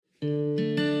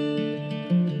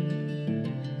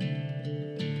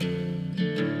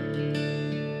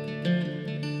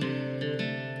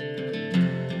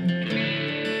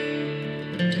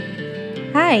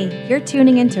Hi, you're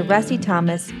tuning in to Rusty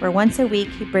Thomas, where once a week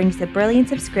he brings the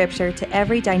brilliance of Scripture to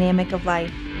every dynamic of life.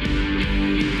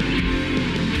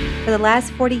 For the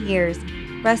last 40 years,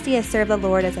 Rusty has served the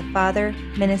Lord as a father,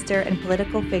 minister, and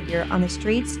political figure on the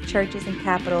streets, churches, and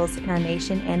capitals in our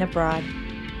nation and abroad.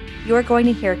 You are going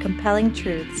to hear compelling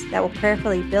truths that will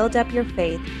prayerfully build up your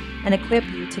faith and equip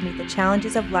you to meet the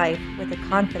challenges of life with the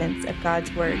confidence of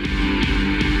God's Word.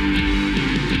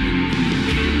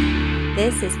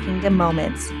 This is Kingdom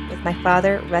Moments with my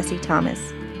father, Rusty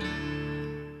Thomas.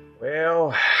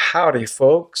 Well, howdy,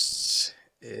 folks.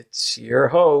 It's your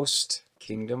host,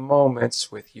 Kingdom Moments,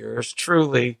 with yours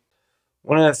truly.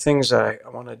 One of the things I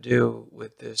want to do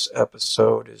with this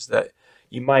episode is that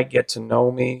you might get to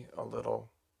know me a little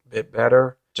bit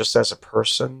better just as a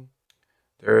person.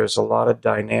 There's a lot of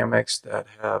dynamics that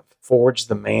have forged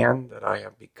the man that I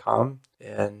have become,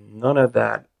 and none of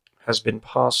that has been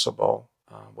possible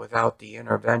without the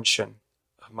intervention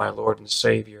of my Lord and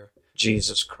Savior,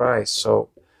 Jesus Christ. So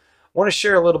I want to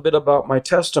share a little bit about my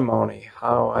testimony,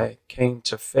 how I came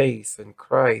to faith in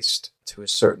Christ to a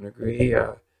certain degree.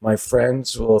 My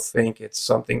friends will think it's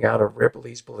something out of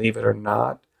Ripley's Believe It or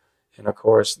Not. And of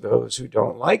course, those who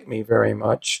don't like me very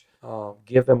much,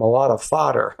 give them a lot of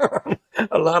fodder,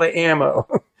 a lot of ammo.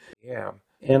 Yeah.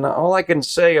 And all I can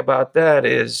say about that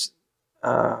is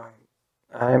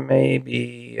I may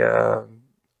be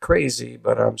crazy,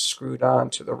 but I'm screwed on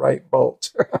to the right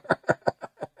bolt.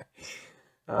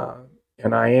 Uh,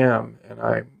 and I am, and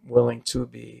I'm willing to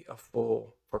be a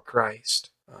fool for Christ.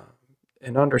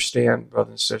 And understand,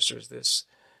 brothers and sisters,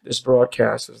 this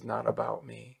broadcast is not about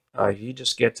me. You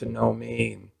just get to know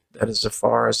me, and that is as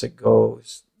far as it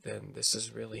goes. Then this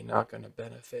is really not going to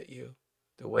benefit you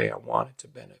the way I want it to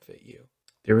benefit you.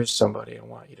 There is somebody I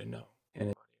want you to know,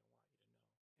 and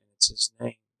it's His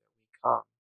name that we come.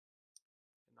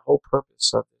 And the whole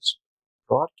purpose of this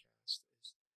broadcast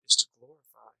is to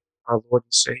glorify our Lord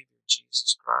and Savior,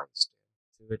 Jesus Christ,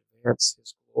 and to advance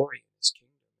His glory and His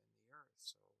kingdom in the earth.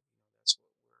 So that's what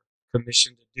we're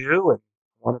commissioned to do, and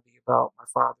I want to be about my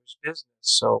Father's business.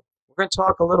 So we're going to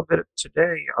talk a little bit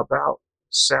today about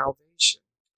salvation.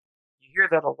 You hear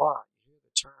that a lot. You hear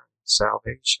the term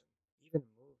salvation. Even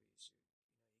in movies,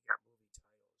 you got movie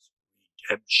titles,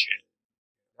 redemption.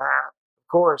 That, of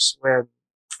course, when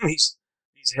these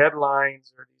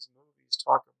headlines or these movies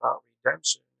talk about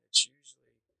redemption, it's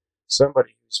usually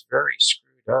somebody who's very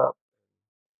screwed up,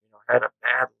 had a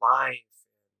bad life,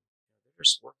 and they're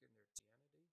just working their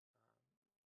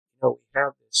identity. We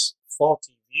have this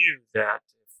faulty view that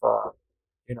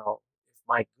if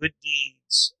my good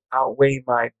deeds outweigh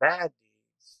my bad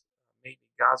deeds, maybe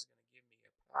God's going to give me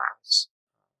a pass.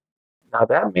 Now,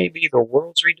 that may be the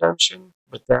world's redemption,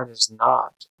 but that is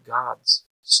not God's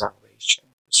salvation.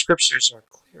 The scriptures are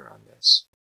clear on this.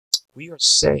 We are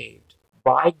saved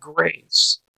by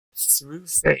grace through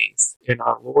faith in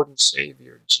our Lord and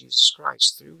Savior, Jesus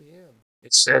Christ, through Him.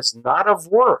 It says, not of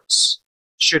works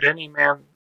should any man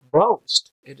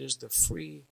boast. It is the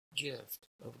free gift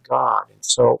of God. And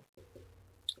so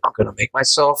I'm going to make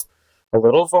myself a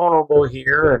little vulnerable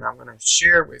here, and I'm going to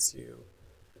share with you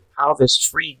how this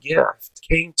free gift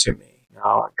came to me.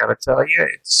 Now, I got to tell you,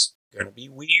 it's going to be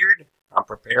weird. I'm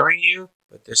preparing you,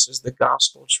 but this is the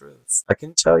gospel truth. I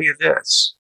can tell you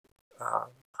this.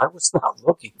 I was not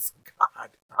looking for God.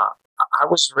 I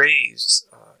was raised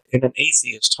in an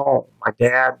atheist home. My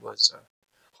dad was a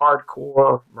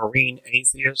hardcore Marine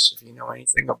atheist. If you know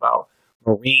anything about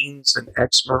Marines and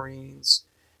ex-Marines,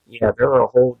 yeah, they're a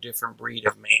whole different breed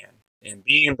of man. And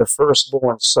being the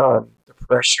firstborn son, the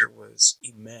pressure was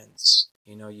immense.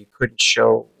 You couldn't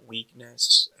show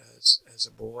weakness as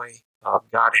a boy.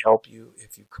 God help you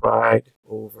if you cried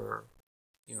over,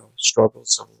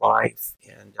 struggles of life.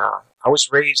 And I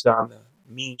was raised on the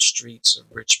mean streets of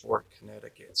Bridgeport,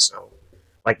 Connecticut. So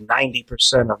like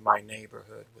 90% of my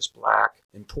neighborhood was black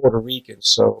and Puerto Rican.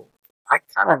 So I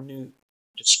kind of knew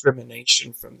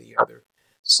discrimination from the other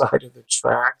side of the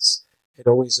tracks. It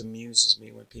always amuses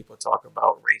me when people talk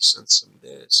about racism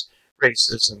this,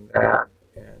 racism that,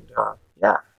 and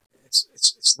yeah,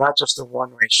 it's not just a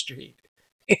one-way street.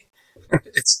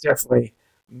 It's definitely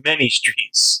many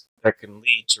streets that can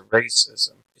lead to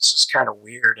racism. It's just kind of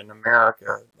weird in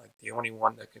America. Like the only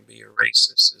one that can be a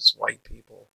racist is white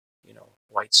people.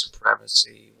 White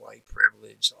supremacy, white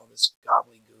privilege, all this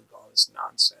gobbledygook, all this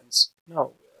nonsense.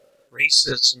 No,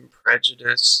 racism,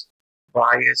 prejudice,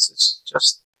 bias, it's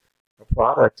just a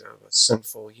product of a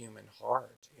sinful human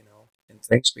heart, and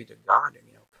thanks be to God, and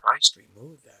Christ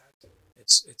removed that.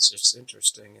 It's just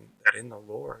interesting that in the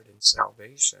Lord, in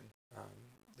salvation,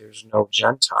 there's no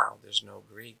Gentile, there's no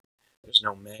Greek, There's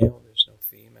no male, there's no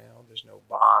female, there's no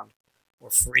bond or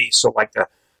free. So like the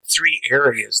three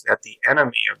areas that the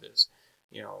enemy of this,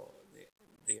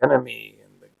 the enemy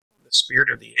and the spirit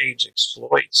of the age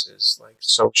exploits is like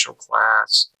social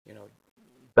class,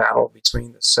 battle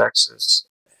between the sexes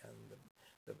and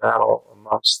the battle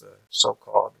amongst the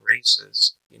so-called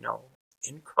races,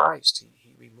 in Christ,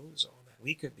 he removes all that.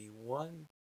 We could be one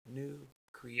new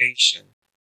creation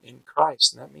in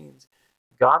Christ. And that means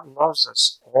God loves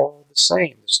us all the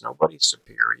same. There's nobody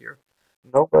superior,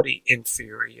 nobody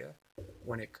inferior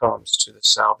when it comes to the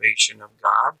salvation of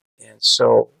God. And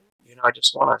so, I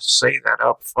just want to say that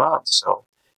up front. So,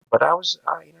 but I was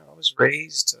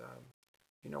raised,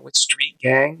 with street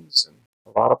gangs and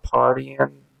a lot of partying,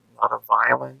 a lot of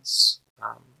violence.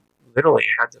 Literally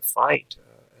had to fight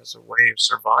as a way of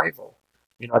survival.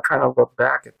 I kind of look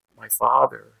back at my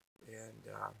father, and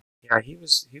yeah, he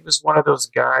was one of those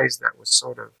guys that was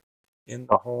sort of in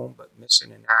the home but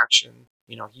missing in action.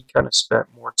 He kind of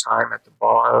spent more time at the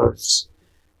bars,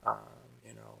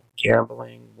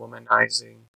 gambling,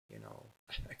 womanizing.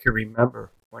 I could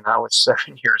remember when I was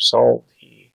 7 years old,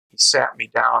 he sat me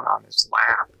down on his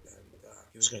lap, and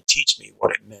he was going to teach me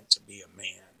what it meant to be a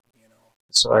man.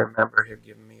 So I remember him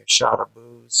giving me a shot of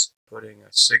booze, putting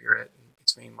a cigarette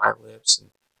between my lips, and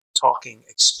talking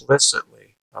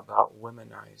explicitly about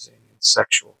womanizing and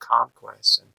sexual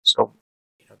conquest. And so,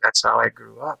 that's how I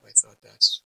grew up. I thought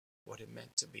that's what it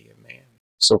meant to be a man.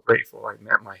 So grateful I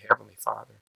met my Heavenly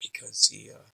Father, because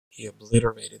he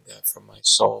obliterated that from my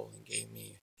soul and gave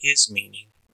me his meaning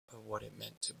of what it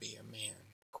meant to be a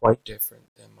man. Quite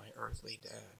different than my earthly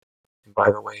dad. And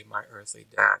by the way, my earthly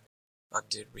dad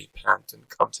did repent and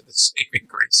come to the saving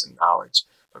grace and knowledge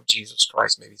of Jesus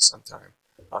Christ. Maybe sometime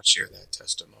I'll share that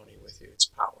testimony with you. It's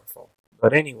powerful.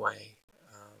 But anyway,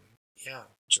 yeah,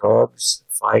 drugs,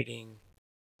 fighting,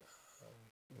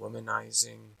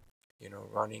 womanizing,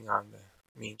 running on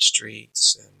the mean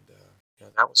streets,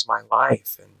 and that was my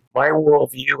life. And my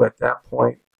worldview at that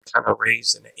point, kind of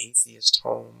raised in an atheist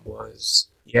home, was,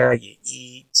 yeah, you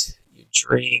eat, you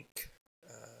drink,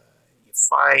 you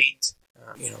fight,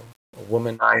 a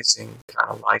womanizing kind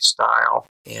of lifestyle,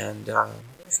 and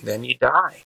then you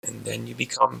die, and then you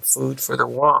become food for the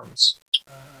worms.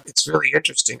 It's really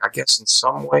interesting. I guess in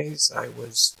some ways I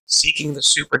was seeking the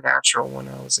supernatural when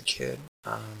I was a kid.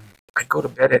 I'd go to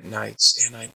bed at nights,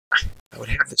 and I would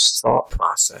have this thought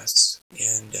process,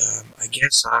 and I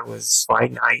guess I was by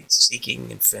night seeking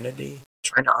infinity,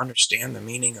 trying to understand the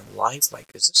meaning of life.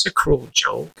 Like, is this a cruel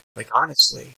joke? Like,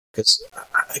 honestly, because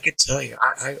I could tell you,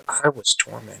 I was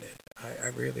tormented. I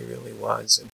really, really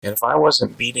was. And if I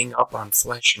wasn't beating up on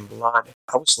flesh and blood,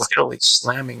 I was literally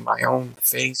slamming my own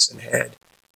face and head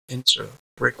into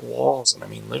brick walls, and I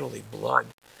mean literally blood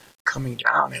coming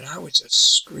down, and I was just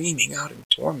screaming out in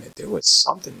torment. There was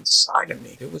something inside of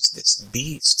me. There was this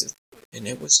beast, and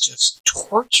it was just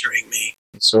torturing me.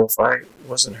 And so if I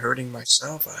wasn't hurting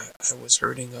myself, I was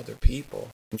hurting other people.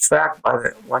 In fact,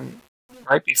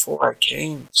 right before I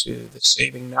came to the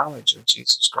saving knowledge of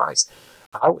Jesus Christ,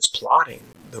 I was plotting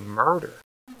the murder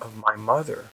of my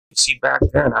mother. You see, back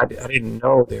then, I didn't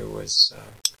know there was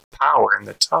power in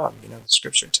the tongue. The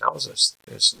scripture tells us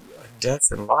there's a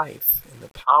death and life in the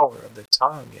power of the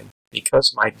tongue. And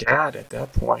because my dad at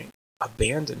that point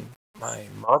abandoned my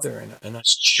mother and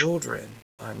us children,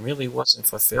 and really wasn't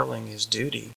fulfilling his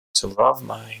duty to love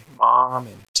my mom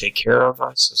and take care of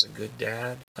us as a good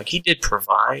dad. Like, he did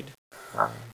provide,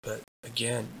 but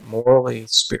again, morally,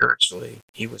 spiritually,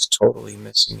 he was totally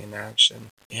missing in action.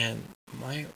 And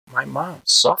my mom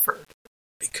suffered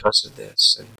because of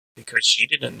this, and because she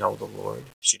didn't know the Lord.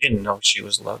 She didn't know she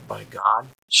was loved by God.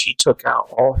 She took out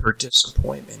all her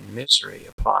disappointment and misery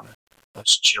upon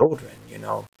us children,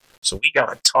 So we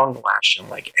got a tongue lashing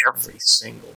like every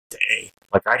single day.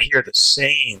 Like, I'd hear the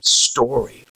same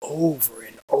story over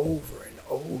and over and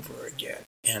over again.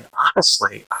 And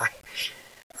honestly,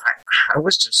 I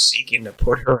was just seeking to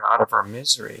put her out of her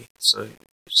misery, so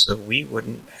we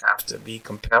wouldn't have to be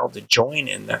compelled to join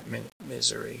in that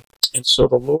misery. And so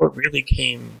the Lord really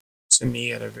came to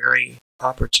me at a very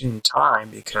opportune time,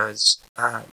 because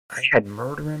I had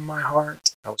murder in my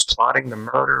heart. I was plotting the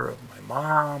murder of my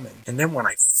mom. And then when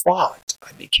I fought,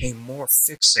 I became more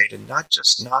fixated, not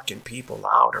just knocking people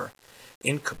out or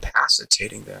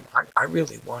incapacitating them. I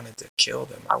really wanted to kill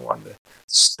them. I wanted to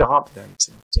stomp them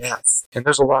to death. And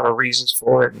there's a lot of reasons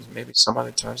for it, and maybe some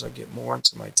other times I'll get more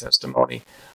into my testimony.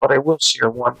 But I will share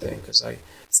one thing, because I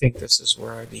think this is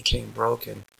where I became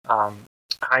broken. How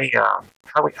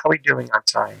we doing on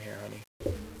time here, honey?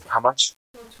 How much?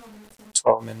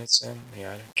 12 minutes in.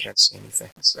 Yeah, I can't see anything.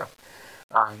 So,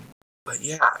 but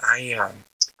yeah, I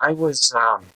I was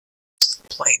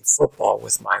playing football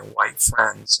with my white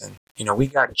friends, and we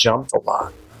got jumped a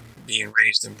lot. Being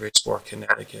raised in Bridgeport,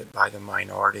 Connecticut, by the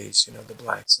minorities, the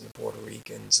blacks and the Puerto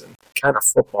Ricans, and kind of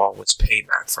football was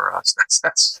payback for us.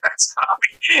 That's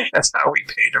how we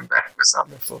paid them back, was on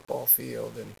the football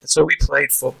field, and so we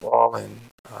played football, and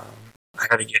I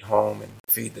had to get home and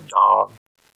feed the dog.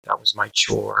 That was my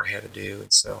chore I had to do,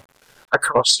 and so I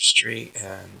crossed the street,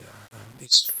 and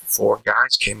these four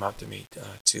guys came up to me,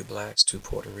 two blacks, two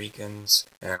Puerto Ricans,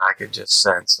 and I could just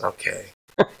sense, okay,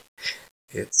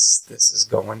 this is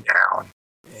going down.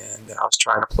 And I was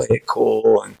trying to play it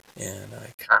cool, and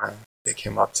they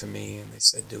came up to me and they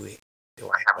said, do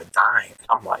I have a dime?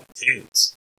 I'm like,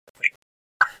 dudes, like,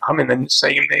 I'm in the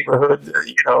same neighborhood that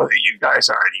you guys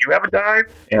are. Do you have a dime?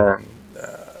 And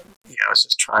I was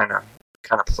just trying to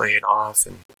kind of play it off,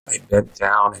 and I bent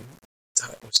down and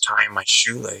was tying my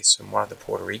shoelace, and one of the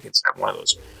Puerto Ricans had one of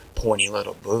those pointy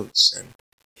little boots, and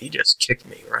he just kicked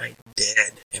me right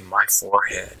dead in my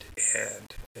forehead.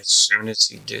 And as soon as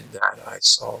he did that, I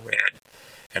saw red,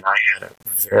 and I had a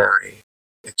very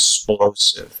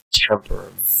explosive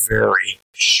temper, very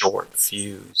short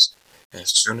fuse. And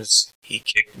as soon as he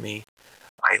kicked me,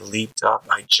 I leaped up,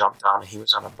 I jumped on, he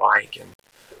was on a bike, and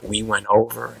we went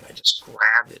over, and I just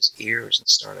grabbed his ears and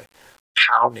started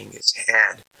pounding his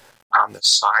head on the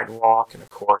sidewalk. And of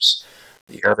course,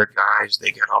 the other guys,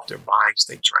 they get off their bikes,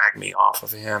 they drag me off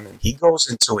of him, and he goes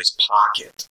into his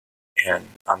pocket. And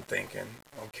I'm thinking,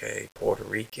 okay, Puerto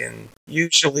Rican,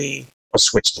 usually a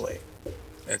switchblade.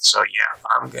 And so, yeah,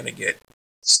 I'm going to get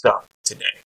stuck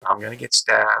today. I'm going to get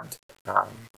stabbed.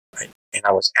 And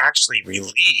I was actually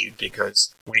relieved,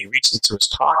 because when he reached into his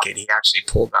pocket, he actually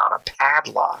pulled out a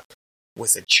padlock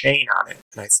with a chain on it.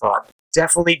 And I thought,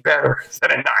 definitely better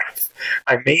than a knife.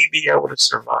 I may be able to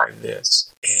survive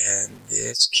this. And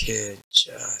this kid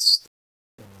just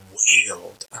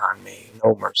wailed on me.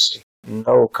 No mercy.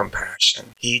 No compassion.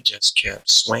 He just kept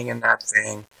swinging that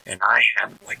thing, and I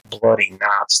had like bloody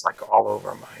knots like all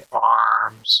over my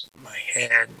arms, my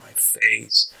head, my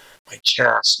face, my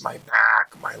chest, my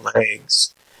back, my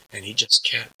legs, and he just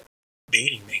kept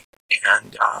beating me.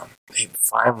 And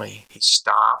he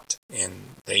stopped, and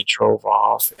they drove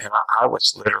off, and I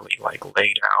was literally like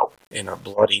laid out in a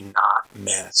bloody knot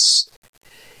mess.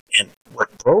 And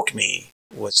what broke me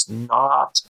was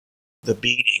not the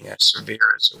beating, as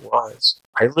severe as it was.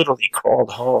 I literally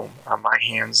crawled home on my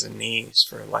hands and knees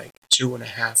for like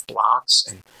 2.5 blocks,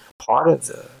 and part of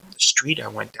the street I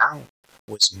went down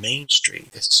was Main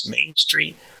Street. This is Main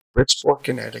Street, Bridgeport,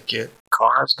 Connecticut,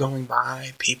 cars going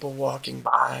by, people walking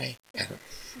by, and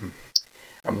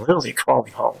I'm literally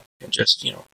crawling home and just,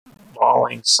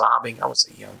 bawling, sobbing. I was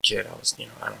a young kid. I was,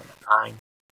 I don't know, 9,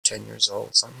 10 years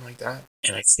old, something like that.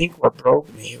 And I think what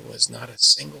broke me was not a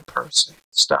single person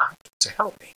stopped to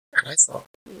help me. And I thought,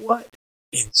 what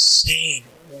insane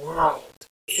world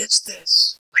is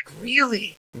this? Like,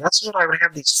 really? And that's what I would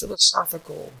have these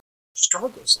philosophical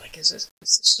struggles. Like, is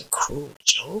this a cruel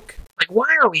joke? Like,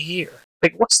 why are we here?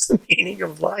 Like, what's the meaning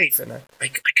of life? And I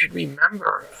could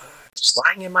remember just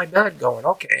lying in my bed going,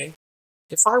 okay,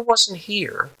 if I wasn't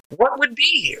here, what would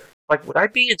be here? Like, would I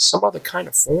be in some other kind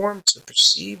of form to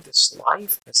perceive this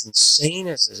life as insane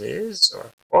as it is?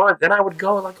 Or then I would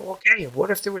go like, okay, what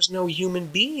if there was no human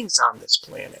beings on this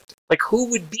planet? Like, who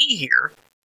would be here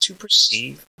to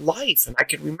perceive life? And I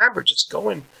could remember just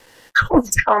going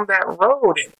down that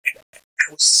road, and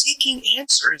I was seeking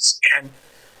answers, and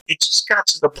it just got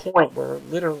to the point where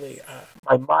literally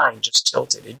my mind just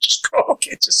tilted. It just broke.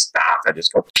 It just stopped. I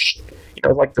just go,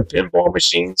 like the pinball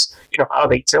machines, how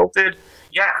they tilted?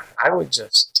 Yeah, I would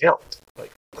just tilt.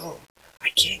 Like, boom, I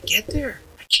can't get there.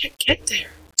 I can't get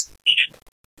there. And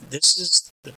this is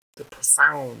the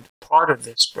profound part of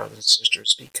this, brothers and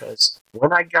sisters, because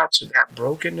when I got to that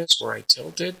brokenness where I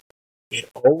tilted, it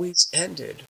always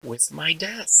ended with my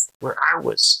death, where I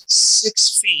was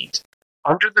 6 feet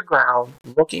under the ground,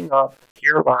 looking up.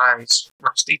 Here lies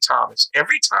Rusty Thomas.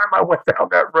 Every time I went down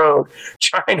that road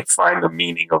trying to find the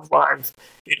meaning of life,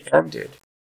 it ended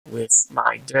with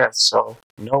my death. So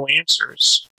no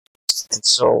answers. And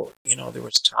so, there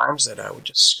was times that I would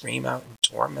just scream out in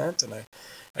torment, and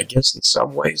I guess in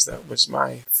some ways that was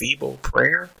my feeble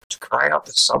prayer, to cry out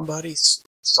to somebody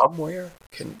somewhere.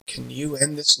 Can you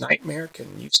end this nightmare?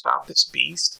 Can you stop this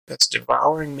beast that's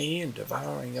devouring me and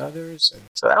devouring others? And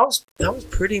so that was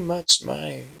pretty much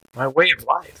my way of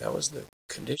life. That was the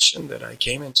condition that I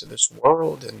came into this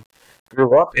world and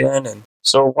grew up in. And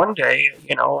so one day,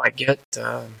 I get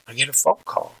a phone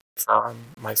call from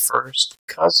my first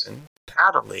cousin,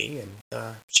 Patalee,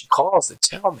 and she calls to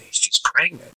tell me she's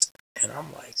pregnant. And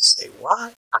I'm like, say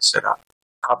what? I said,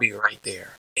 I'll be right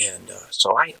there. And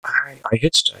so I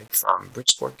hitchhiked from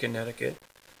Bridgeport, Connecticut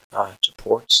to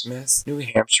Portsmouth, New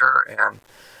Hampshire, and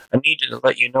I needed to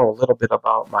let you know a little bit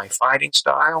about my fighting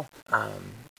style.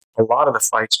 A lot of the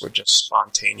fights were just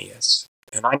spontaneous,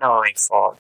 and I not only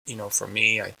fought, for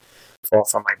me, I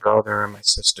fought for my brother and my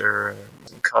sister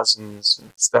and cousins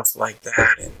and stuff like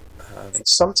that, and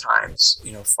sometimes,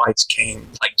 fights came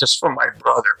like just from my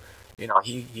brother.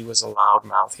 He was a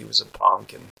loudmouth, he was a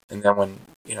punk, and then when,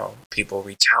 people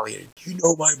retaliated,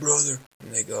 my brother,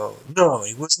 and they go, no,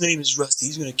 his name is Rusty,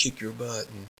 he's gonna kick your butt,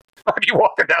 and I'd be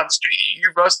walking down the street,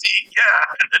 you Rusty,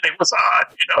 yeah, and then it was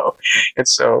on, and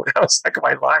so that was like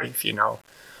my life.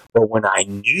 But when I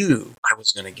knew I was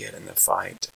going to get in the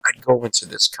fight, I'd go into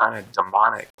this kind of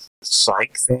demonic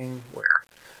psych thing where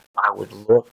I would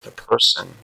look the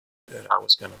person that I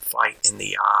was going to fight in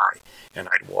the eye, and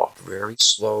I'd walk very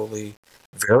slowly,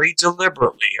 very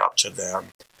deliberately up to them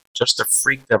just to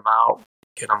freak them out,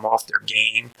 get them off their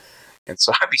game. And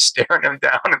so I'd be staring them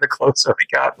down, and the closer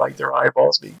I got, like their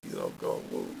eyeballs be,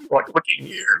 going, like looking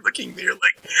here, looking there,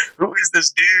 like, who is this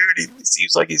dude? He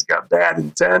seems like he's got bad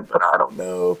intent, but I don't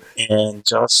know. And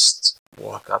just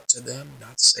walk up to them,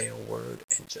 not say a word,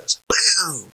 and just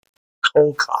boom,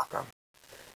 cold cock them.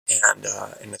 And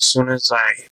as soon as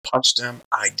I punched them,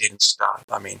 I didn't stop.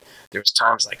 I mean, there was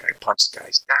times like I punched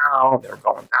guys down, they were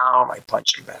going down, I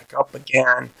punched them back up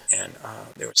again, and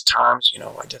there was times,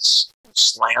 I just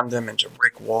slammed them into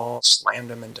brick walls, slammed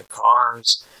them into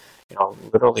cars,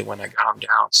 literally when I got them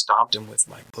down, stomped them with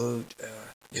my boot.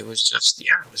 It was just, it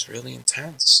was really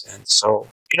intense. And so,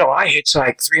 I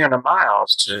hitchhiked 300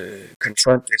 miles to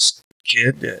confront this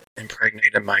kid that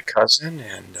impregnated my cousin,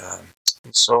 and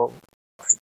so I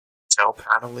tell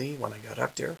Patalee when I got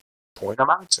up there, point him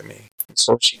out to me. And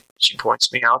so she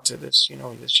points me out to this,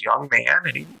 this young man,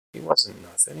 and he wasn't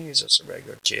nothing. He was just a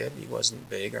regular kid. He wasn't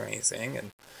big or anything.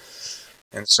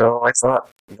 And so I thought,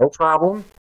 no problem.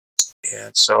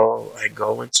 And so I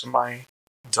go into my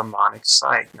demonic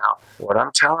sight. Now, what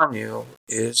I'm telling you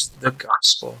is the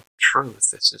gospel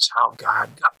truth. This is how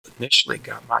God initially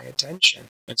got my attention.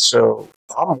 And so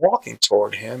I'm walking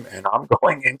toward him, and I'm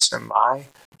going into my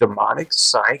demonic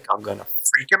psych. I'm going to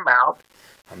freak him out.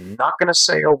 I'm not going to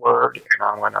say a word, and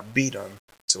I'm going to beat him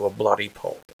to a bloody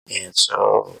pulp. And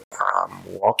so I'm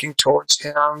walking towards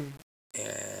him,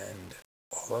 and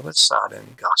all of a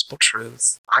sudden, gospel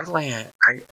truth, I ran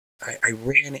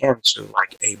into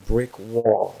like a brick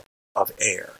wall of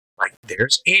air. Like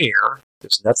there's air,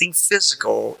 there's nothing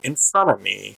physical in front of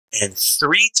me, and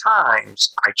 3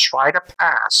 times I try to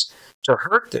pass to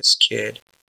hurt this kid,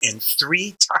 and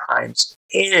 3 times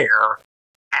air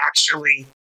actually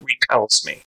repels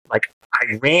me. Like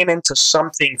I ran into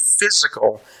something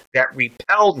physical that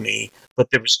repelled me, but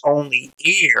there was only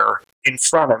air in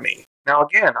front of me. Now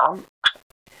again,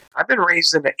 I've been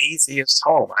raised in an atheist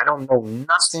home. I don't know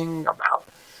nothing about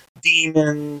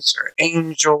demons or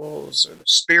angels or the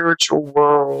spiritual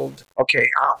world. Okay,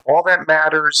 all that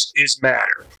matters is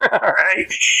matter. All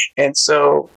right? And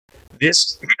so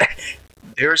there's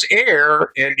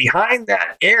air, and behind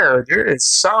that air, there is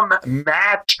some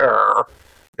matter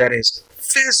that is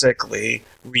physically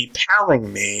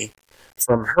repelling me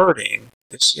from hurting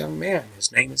this young man.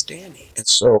 His name is Danny. And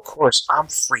so, of course, I'm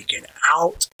freaking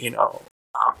out,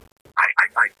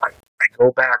 I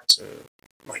go back to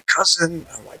my cousin.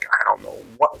 I'm like, I don't know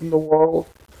what in the world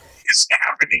is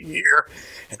happening here.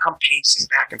 And I'm pacing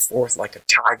back and forth like a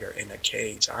tiger in a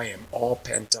cage. I am all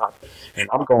pent up, and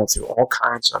I'm going through all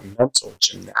kinds of mental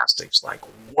gymnastics like,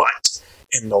 what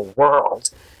in the world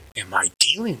am I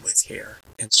dealing with here?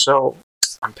 And so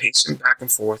I'm pacing back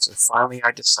and forth, and finally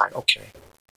I decide, okay,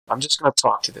 I'm just going to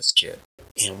talk to this kid.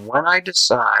 And when I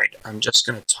decide I'm just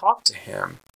going to talk to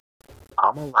him,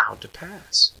 I'm allowed to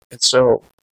pass. And so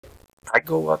I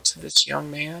go up to this young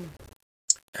man,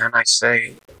 and I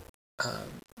say,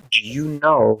 do you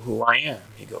know who I am?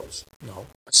 He goes, no.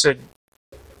 I said,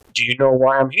 do you know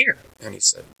why I'm here? And he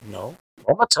said, no.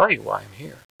 I'm going to tell you why I'm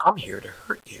here. I'm here to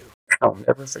hurt you. And I'll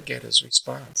never forget his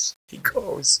response. He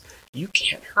goes, you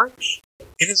can't hurt me.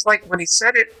 It is like when he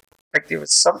said it, like there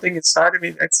was something inside of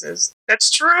me that says,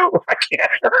 that's true. I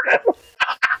can't hurt him.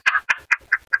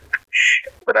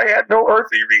 But I had no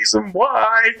earthly reason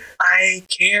why I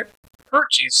can't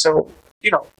hurt you. So,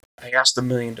 I asked the $1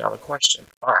 million question.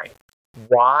 All right,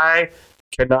 why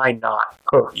can I not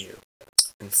hurt you?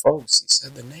 And folks, he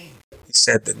said the name. He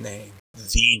said the name,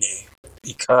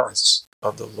 because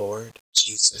of the Lord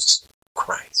Jesus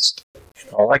Christ.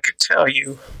 And all I could tell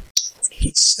you, when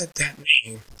he said that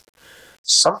name,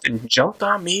 something jumped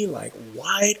on me like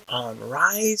white on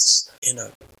rice in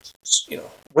a,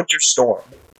 winter storm.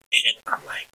 And I'm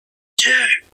like, dude,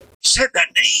 you said that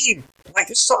name. Like,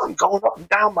 there's something going up and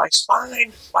down my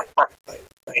spine. Like, my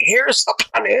hair's up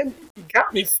on end. You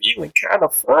got me feeling kind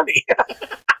of funny.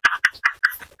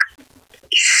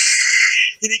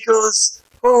 And he goes,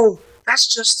 oh, that's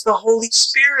just the Holy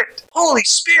Spirit. Holy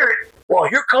Spirit. Well,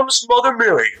 here comes Mother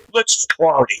Mary. Let's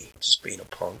party. Just being a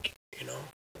punk, you know.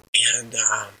 And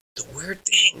the weird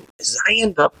thing is I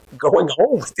end up going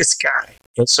home with this guy.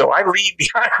 And so I leave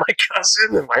behind my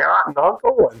cousin and my aunt and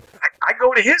uncle, and I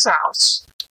go to his house.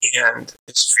 And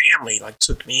his family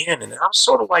took me in, and I was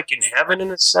sort of like in heaven in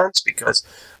a sense, because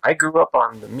I grew up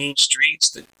on the mean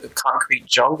streets, the concrete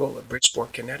jungle of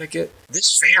Bridgeport, Connecticut.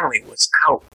 This family was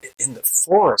out in the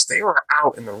forest. They were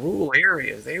out in the rural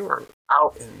areas. They were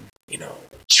out in,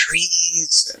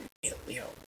 trees and,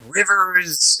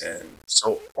 rivers. And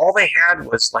so all they had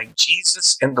was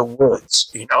Jesus in the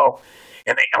woods, And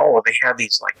they had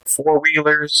these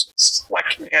four-wheelers,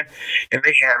 and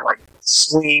they had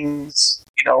swings,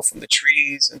 from the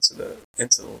trees into the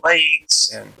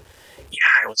lakes. And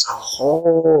yeah, it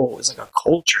was like a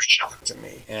culture shock to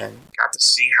me, and got to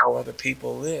see how other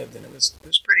people lived, and it was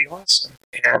pretty awesome,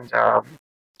 and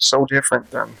so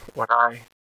different than what I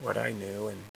knew.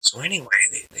 And so anyway,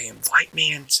 they invite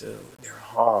me into their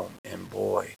home, and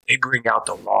boy, they bring out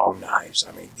the long knives.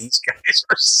 I mean, these guys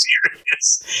are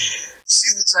serious. As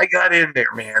soon as I got in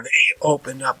there, man, they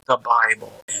opened up the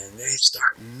Bible and they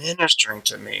start ministering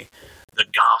to me the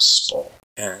gospel,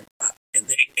 and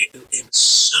it was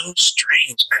so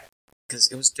strange. Because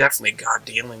it was definitely God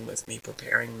dealing with me,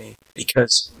 preparing me.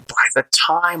 Because by the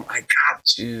time I got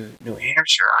to New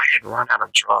Hampshire, I had run out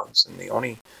of drugs. And the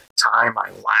only time I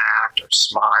laughed or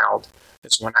smiled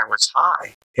is when I was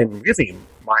high. And really,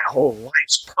 my whole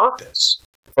life's purpose,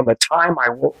 from the time I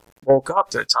woke up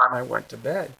to the time I went to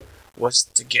bed, was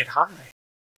to get high.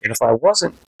 And if I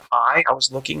wasn't high, I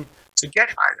was looking to get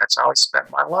high. That's how I spent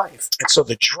my life. And so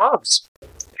the drugs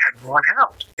had run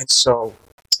out. And so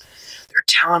they're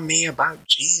telling me about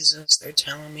Jesus. They're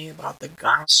telling me about the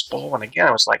gospel. And again,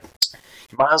 I was like,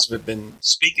 you might as well have been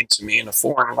speaking to me in a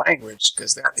foreign language,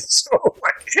 because that is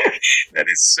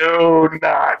so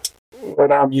not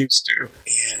what I'm used to.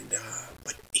 And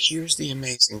but here's the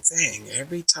amazing thing.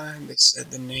 Every time they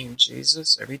said the name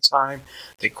Jesus, every time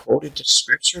they quoted the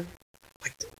scripture,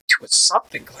 there was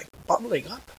something bubbling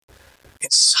up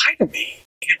inside of me.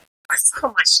 And I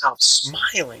found myself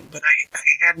smiling, but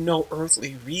I had no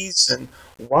earthly reason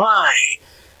why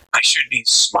I should be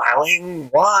smiling,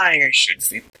 why I should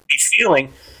be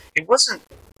feeling. It wasn't,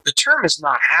 the term is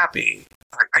not happy.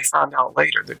 I found out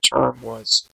later the term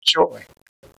was joy.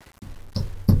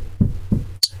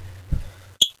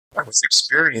 I was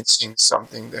experiencing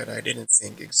something that I didn't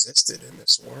think existed in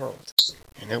this world.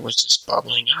 And it was just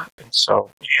bubbling up. And so,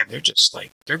 man, they're just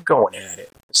they're going at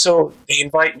it. So they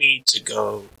invite me to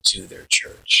go to their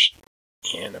church.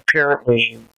 And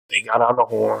apparently they got on the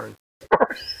horn,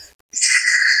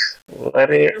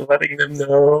 letting them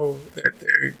know that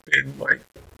they've been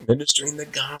ministering the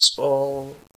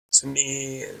gospel to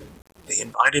me. And they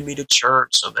invited me to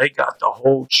church. So they got the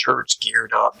whole church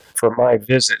geared up for my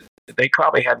visit. They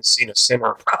probably hadn't seen a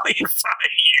sinner probably in 5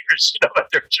 years, at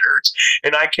their church.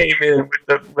 And I came in with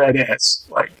the red S,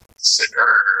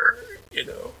 sinner,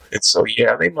 And so,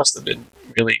 yeah, they must have been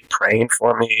really praying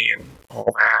for me and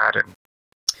all that. And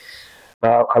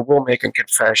I will make a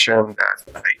confession that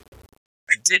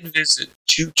I did visit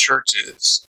 2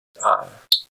 churches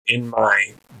in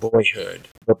my boyhood,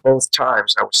 but both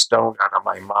times I was stoned out of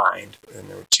my mind, and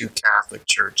there were 2 Catholic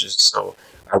churches, so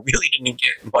I really didn't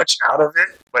get much out of it.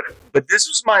 But this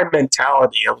was my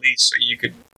mentality, at least, so you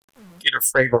could get a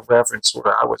frame of reference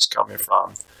where I was coming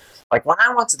from. When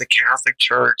I went to the Catholic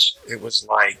church, it was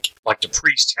like the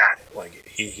priest had it,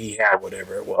 he had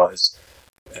whatever it was,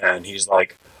 and he's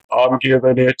like, I'm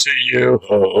giving it to you.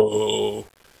 Oh.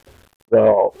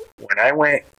 Well, when I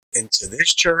went into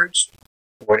this church,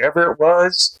 whatever it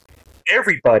was,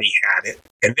 everybody had it,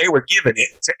 and they were giving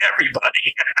it to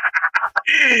everybody.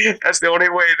 That's the only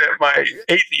way that my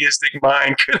atheistic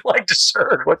mind could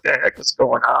discern what the heck was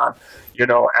going on,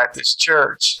 at this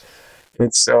church.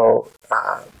 And so,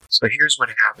 so here's what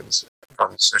happens,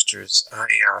 brothers and sisters.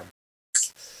 I'm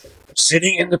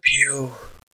sitting in the pew,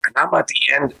 and I'm at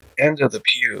the end of the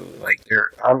pew.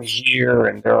 I'm here,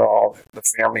 and the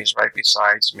family's right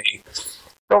besides me.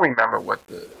 I don't remember what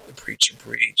the preacher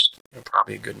preached.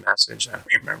 Probably a good message. I don't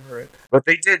remember it. But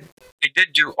they did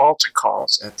do altar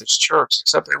calls at this church,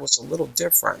 except it was a little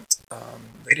different.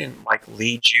 They didn't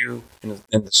lead you in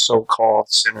the so-called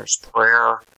sinner's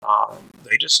prayer.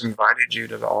 They just invited you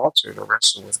to the altar to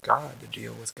wrestle with God, to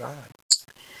deal with God.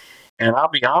 And I'll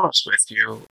be honest with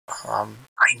you,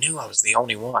 I knew I was the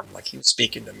only one. Like, he was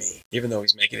speaking to me. Even though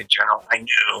he's making it general, I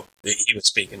knew that he was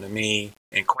speaking to me.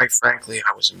 And quite frankly,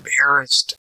 I was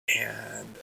embarrassed and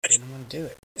I didn't want to do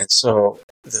it. And so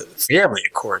the family,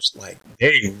 of course, like,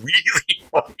 they really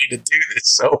want me to do this.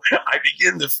 So I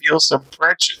begin to feel some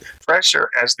pressure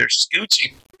as they're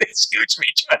scooching. They scooch me,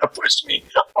 trying to push me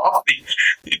off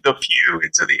the pew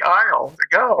into the aisle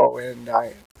to go. And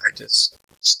I just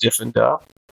stiffened up.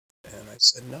 And I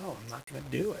said, no, I'm not going to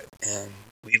do it. And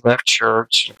we left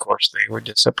church. And of course, they were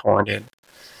disappointed.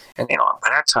 And, by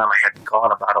that time I hadn't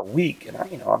gone about a week. And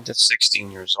I'm just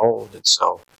 16 years old. And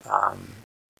so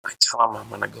I tell them I'm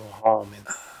going to go home. And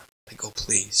they go,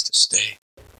 please, just stay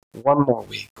one more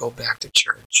week. Go back to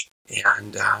church.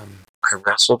 And I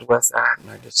wrestled with that. And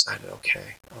I decided,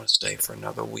 okay, I'm going to stay for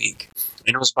another week.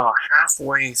 And it was about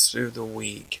halfway through the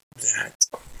week that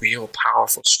a real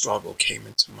powerful struggle came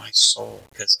into my soul.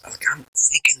 Because I'm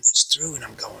thinking this through and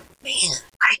I'm going, man,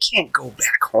 I can't go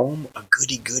back home a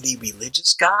goody-goody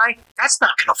religious guy. That's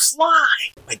not going to fly.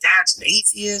 My dad's an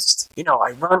atheist.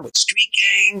 I run with street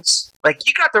gangs. Like,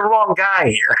 you got the wrong guy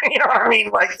here. You know what I mean?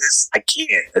 Like, this, I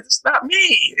can't. It's not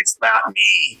me. It's not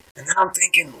me. And then I'm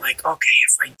thinking, like, okay,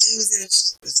 if I do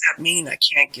this, does that mean I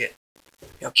can't get,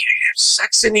 can't have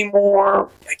sex anymore?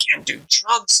 I can't do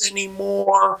drugs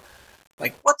anymore?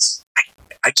 Like,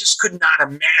 I just could not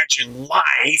imagine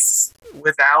life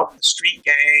without the street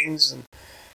gangs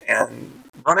and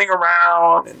running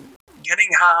around and getting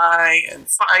high and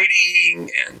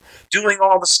fighting and doing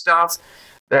all the stuff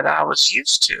that I was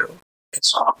used to. And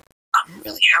so I'm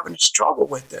really having a struggle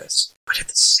with this. But at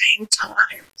the same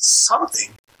time,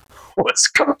 something was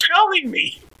compelling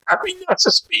me. Not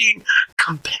just being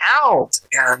compelled.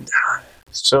 And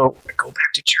so I go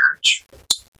back to church.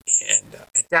 And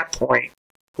at that point,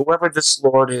 whoever this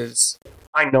Lord is,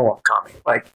 I know I'm coming.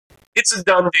 Like, it's a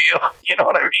done deal. You know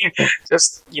what I mean?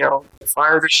 Just,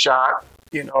 fire the shot,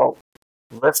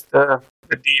 lift the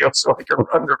deal so I can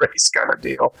run the race kind of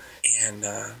deal. And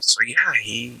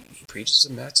he preaches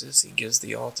a message. He gives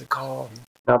the altar call.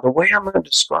 Now, the way I'm going to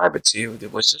describe it to you,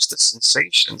 it was just the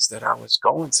sensations that I was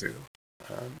going through.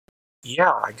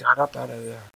 I got up out of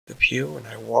the pew and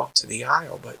I walked to the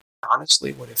aisle, but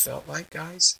honestly, what it felt like,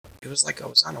 guys, it was like I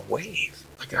was on a wave.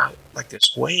 Like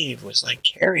this wave was like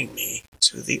carrying me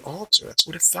to the altar. That's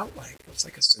what it felt like. It was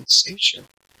like a sensation,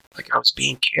 like I was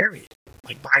being carried,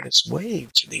 like by this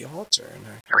wave to the altar. And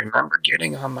I remember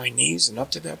getting on my knees, and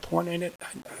up to that point in it,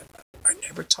 I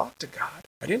never talked to God.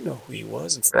 I didn't know who he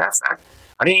was, and for that fact,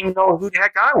 I didn't even know who the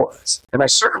heck I was. And I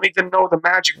certainly didn't know the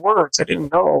magic words. I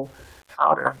didn't know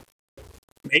how to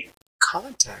make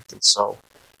contact. And so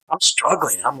I'm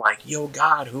struggling. I'm like, yo,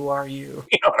 God, who are you?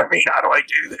 You know what I mean? How do I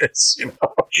do this?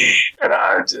 And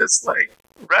I'm just like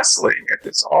wrestling at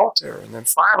this altar. And then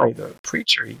finally the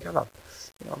preacher, he got up,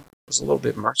 was a little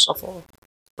bit merciful,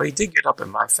 but he did get up in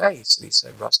my face and he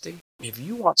said, Rusty, if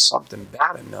you want something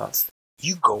bad enough,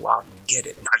 you go out and get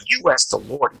it. Now you ask the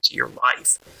Lord into your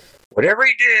life. Whatever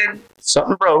he did,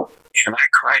 something broke, and I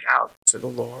cried out to the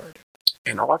Lord.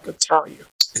 And all I could tell you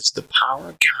is the power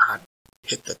of God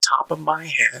hit the top of my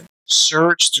head,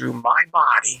 surged through my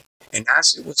body, and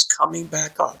as it was coming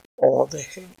back up, all the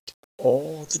hate,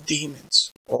 all the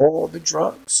demons, all the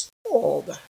drugs, all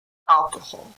the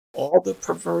alcohol, all the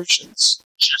perversions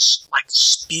just like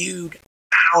spewed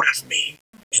out of me.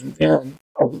 And then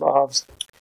a love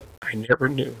I never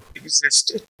knew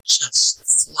existed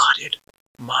just flooded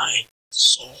my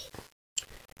soul.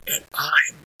 And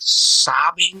I'm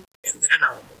sobbing, and then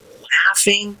I'm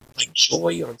laughing, like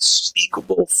joy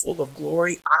unspeakable, full of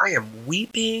glory. I am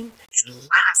weeping and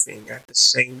laughing at the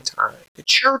same time. The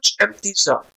church empties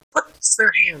up, puts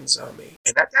their hands on me.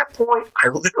 And at that point, I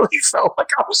literally felt like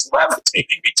I was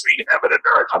levitating between heaven and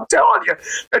earth. I'm telling you,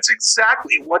 that's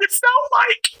exactly what it felt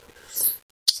like.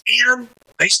 And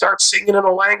they start singing in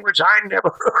a language I never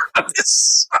heard on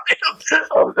this side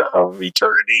of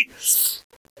eternity.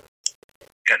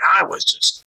 And I was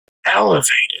just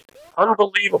elevated,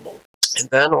 unbelievable. And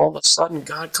then all of a sudden,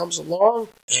 God comes along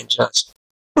and just,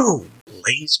 boom,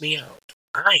 lays me out.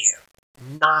 I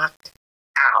am knocked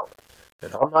out.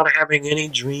 And I'm not having any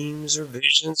dreams or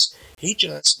visions. He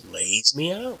just lays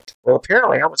me out. Well,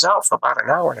 apparently I was out for about an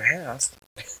hour and a half.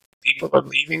 People are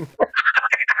leaving.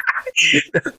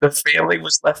 The family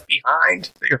was left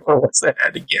behind. They were the ones that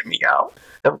had to get me out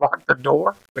and lock the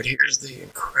door. But here's the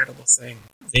incredible thing.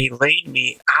 They laid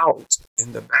me out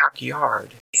in the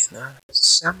backyard in a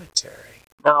cemetery.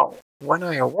 Now, when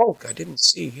I awoke, I didn't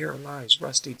see "Here Lies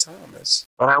Rusty Thomas,"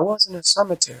 but I was in a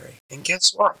cemetery. And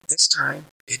guess what? This time,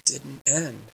 it didn't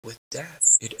end with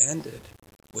death. It ended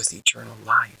with eternal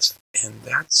life. And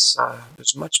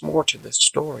there's much more to this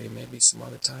story. Maybe some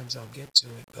other times I'll get to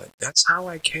it. But that's how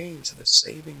I came to the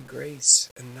saving grace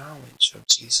and knowledge of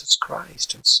Jesus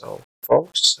Christ. And so,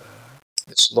 folks,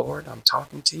 this Lord I'm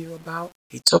talking to you about,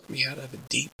 he took me out of a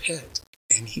deep pit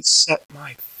and he set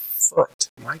my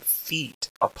feet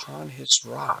upon his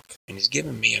rock, and he's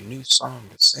given me a new song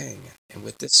to sing. And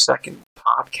with this second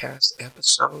podcast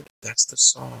episode, that's the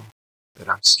song that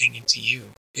I'm singing to you.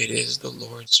 It is the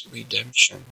Lord's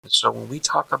redemption. And so when we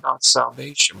talk about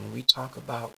salvation, when we talk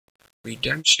about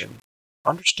redemption,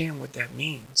 understand what that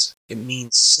means. It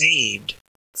means saved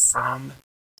from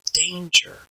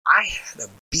danger. I had a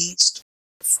beast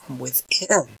from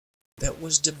within that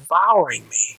was devouring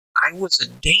me. I was a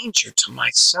danger to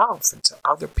myself and to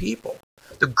other people.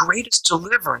 The greatest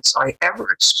deliverance I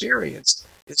ever experienced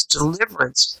is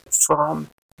deliverance from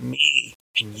me.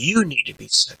 And you need to be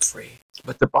set free.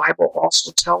 But the Bible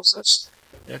also tells us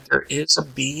that there is a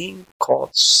being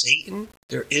called Satan.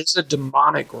 There is a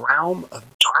demonic realm of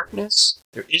darkness.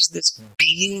 There is this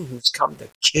being who's come to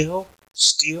kill,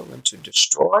 steal, and to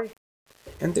destroy.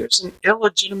 And there's an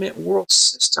illegitimate world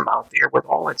system out there with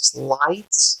all its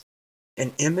lights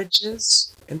and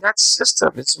images, and that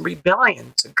system is in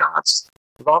rebellion to God's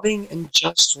loving and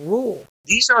just rule.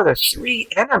 These are the three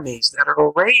enemies that are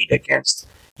arrayed against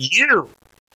you,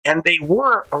 and they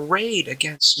were arrayed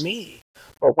against me.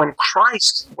 But when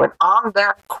Christ went on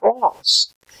that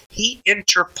cross, he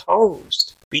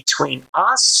interposed between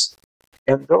us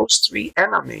and those three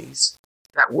enemies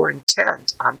that were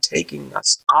intent on taking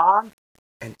us on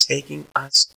and taking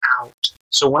us out.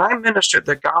 So when I ministered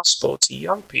the gospel to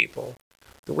young people,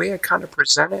 the way I kind of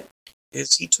present it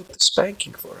is he took the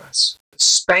spanking for us. The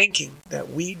spanking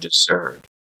that we deserved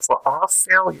for our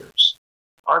failures,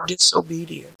 our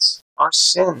disobedience, our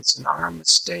sins, and our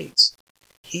mistakes.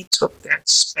 He took that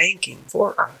spanking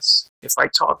for us. If I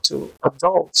talk to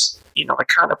adults, I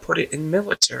kind of put it in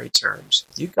military terms.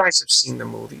 You guys have seen the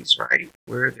movies, right?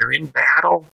 Where they're in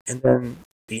battle and then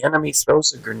the enemy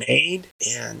throws a grenade,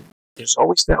 and there's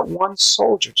always that one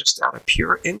soldier, just out of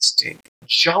pure instinct,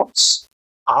 jumps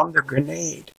on the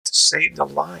grenade to save the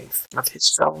life of his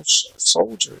fellow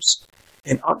soldiers.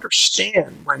 And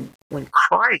understand, when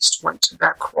Christ went to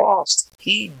that cross,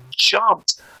 he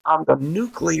jumped on the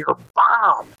nuclear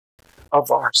bomb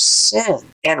of our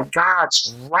sin and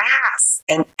God's wrath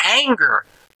and anger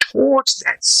towards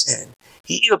that sin.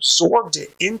 He absorbed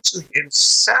it into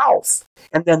himself.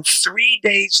 And then 3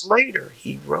 days later,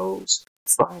 he rose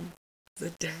from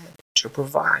the dead to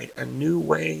provide a new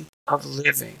way of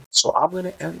living. So I'm going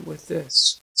to end with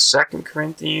this. 2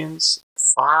 Corinthians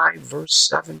 5, verse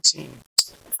 17.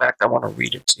 In fact, I want to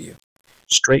read it to you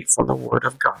straight from the Word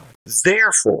of God.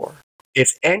 Therefore,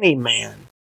 if any man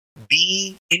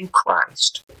be in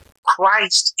Christ,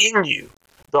 Christ in you,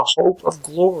 the hope of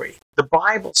glory. The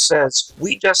Bible says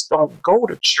we just don't go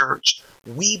to church,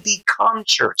 we become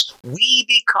church. We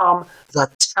become the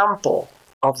temple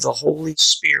of the Holy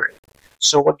Spirit.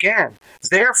 So again,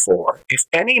 therefore, if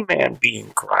any man be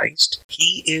in Christ,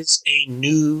 he is a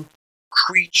new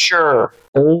creature.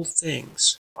 Old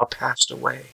things are passed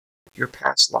away. Your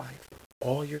past life,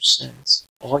 all your sins,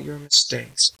 all your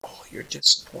mistakes, all your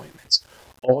disappointments,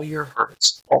 all your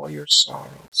hurts, all your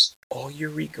sorrows, all your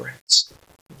regrets,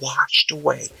 washed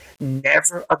away,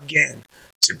 never again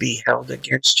to be held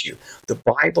against you. The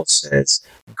Bible says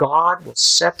God will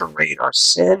separate our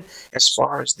sin as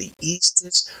far as the east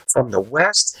is from the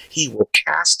west. He will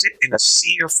cast it in a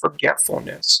sea of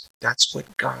forgetfulness. That's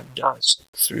what God does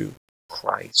through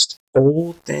Christ.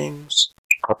 Old things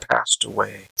are passed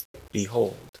away.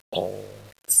 Behold, all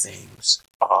things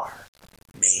are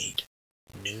made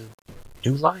new.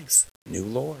 New life, new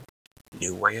Lord,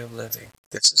 new way of living.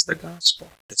 This is the gospel.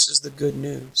 This is the good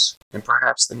news. And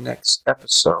perhaps the next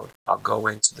episode, I'll go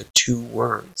into the two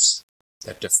words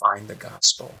that define the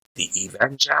gospel, the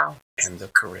evangel and the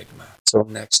kerygma. Till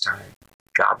next time,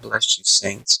 God bless you,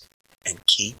 saints, and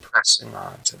keep pressing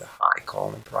on to the high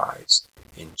call and prize.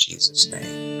 In Jesus'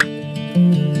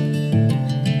 name.